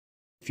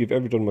you've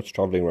ever done much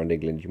travelling around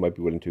England, you might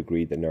be willing to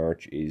agree that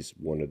Norwich is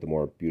one of the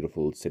more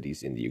beautiful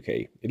cities in the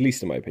UK, at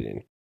least in my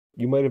opinion.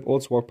 You might have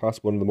also walked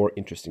past one of the more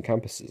interesting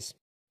campuses.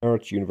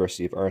 Norwich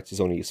University of Arts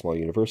is only a small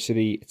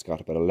university. It's got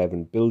about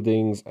 11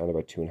 buildings and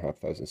about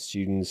 2,500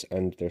 students,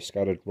 and they're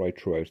scattered right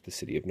throughout the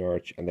city of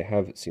Norwich, and they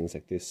have scenes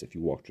like this if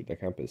you walk through their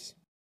campus.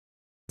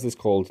 As it's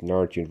called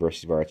Norwich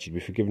University of Arts, you'd be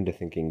forgiven to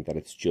thinking that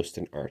it's just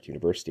an art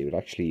university, but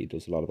actually it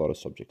does a lot of other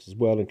subjects as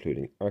well,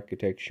 including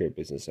architecture,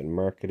 business and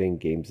marketing,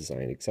 games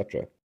design,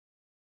 etc.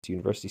 Its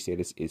university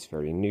status is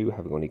fairly new,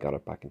 having only got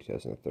it back in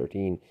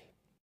 2013.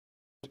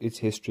 Its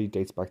history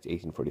dates back to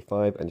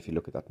 1845, and if you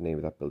look at that name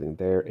of that building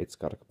there, it's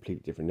got a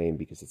completely different name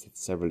because it's had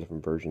several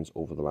different versions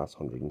over the last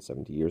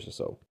 170 years or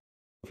so.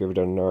 If you're ever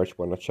down in Norwich,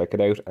 why not check it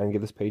out and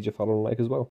give this page a follow and like as well.